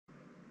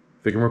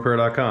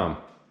FICMRepair.com.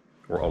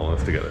 We're all in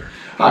this together.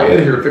 Hi,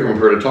 Ed here at FICM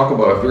Repair to talk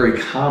about a very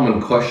common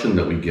question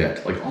that we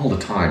get, like all the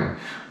time.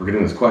 We're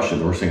getting this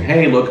question. We're saying,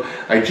 hey, look,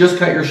 I just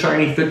got your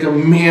shiny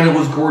FICM. Man, it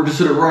was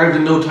gorgeous. It arrived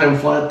in no time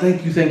flat.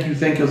 Thank you, thank you,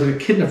 thank you. I was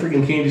like a kid in a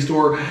freaking candy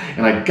store,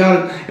 and I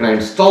got it, and I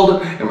installed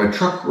it, and my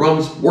truck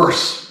runs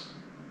worse.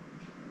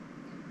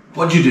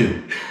 What'd you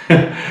do?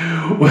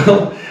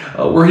 Well,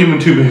 we're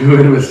human too, we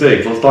made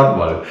mistakes. Let's talk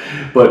about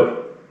it.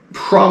 But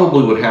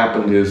probably what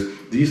happened is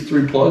these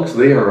three plugs,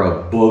 they are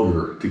a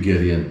booger to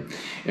get in.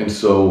 And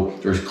so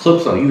there's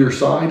clips on either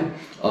side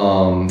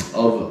of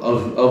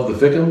the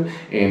FICM,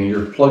 and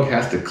your plug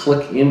has to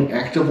click in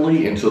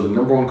actively. And so the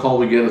number one call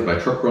we get is, my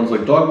truck runs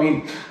like dog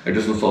meat. I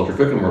just installed your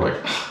FICM. We're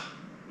like,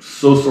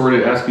 so sorry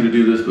to ask you to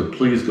do this, but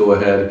please go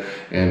ahead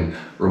and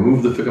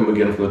remove the FICM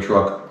again from the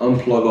truck,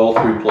 unplug all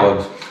three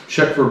plugs,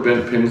 check for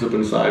bent pins up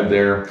inside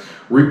there,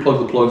 replug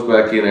the plugs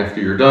back in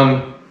after you're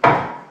done,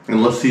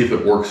 and let's see if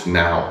it works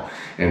now.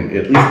 And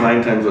at least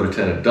 9 times out of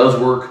 10 it does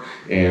work,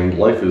 and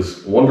life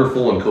is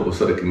wonderful and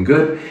copacetic and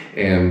good,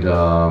 and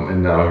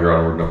now you're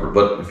onward and upward.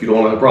 But if you don't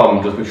want to have a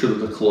problem, just make sure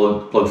that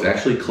the plugs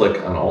actually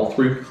click on all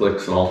three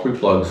clicks and all three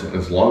plugs, and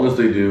as long as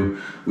they do,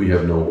 we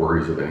have no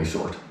worries of any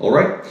sort. All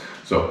right?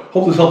 So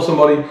hope this helps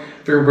somebody.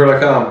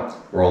 FICMRepair.com.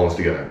 We're all in this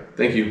together.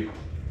 Thank you.